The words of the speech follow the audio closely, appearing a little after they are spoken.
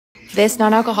This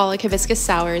non-alcoholic hibiscus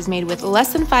sour is made with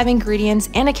less than 5 ingredients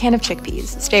and a can of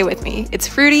chickpeas. Stay with me. It's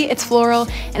fruity, it's floral,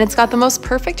 and it's got the most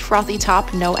perfect frothy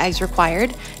top, no eggs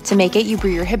required. To make it, you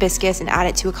brew your hibiscus and add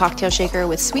it to a cocktail shaker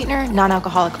with sweetener,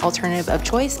 non-alcoholic alternative of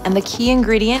choice, and the key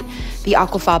ingredient, the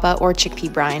aquafaba or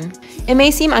chickpea brine. It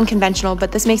may seem unconventional,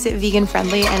 but this makes it vegan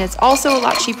friendly, and it's also a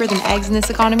lot cheaper than eggs in this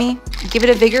economy. Give it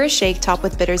a vigorous shake, top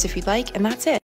with bitters if you'd like, and that's it.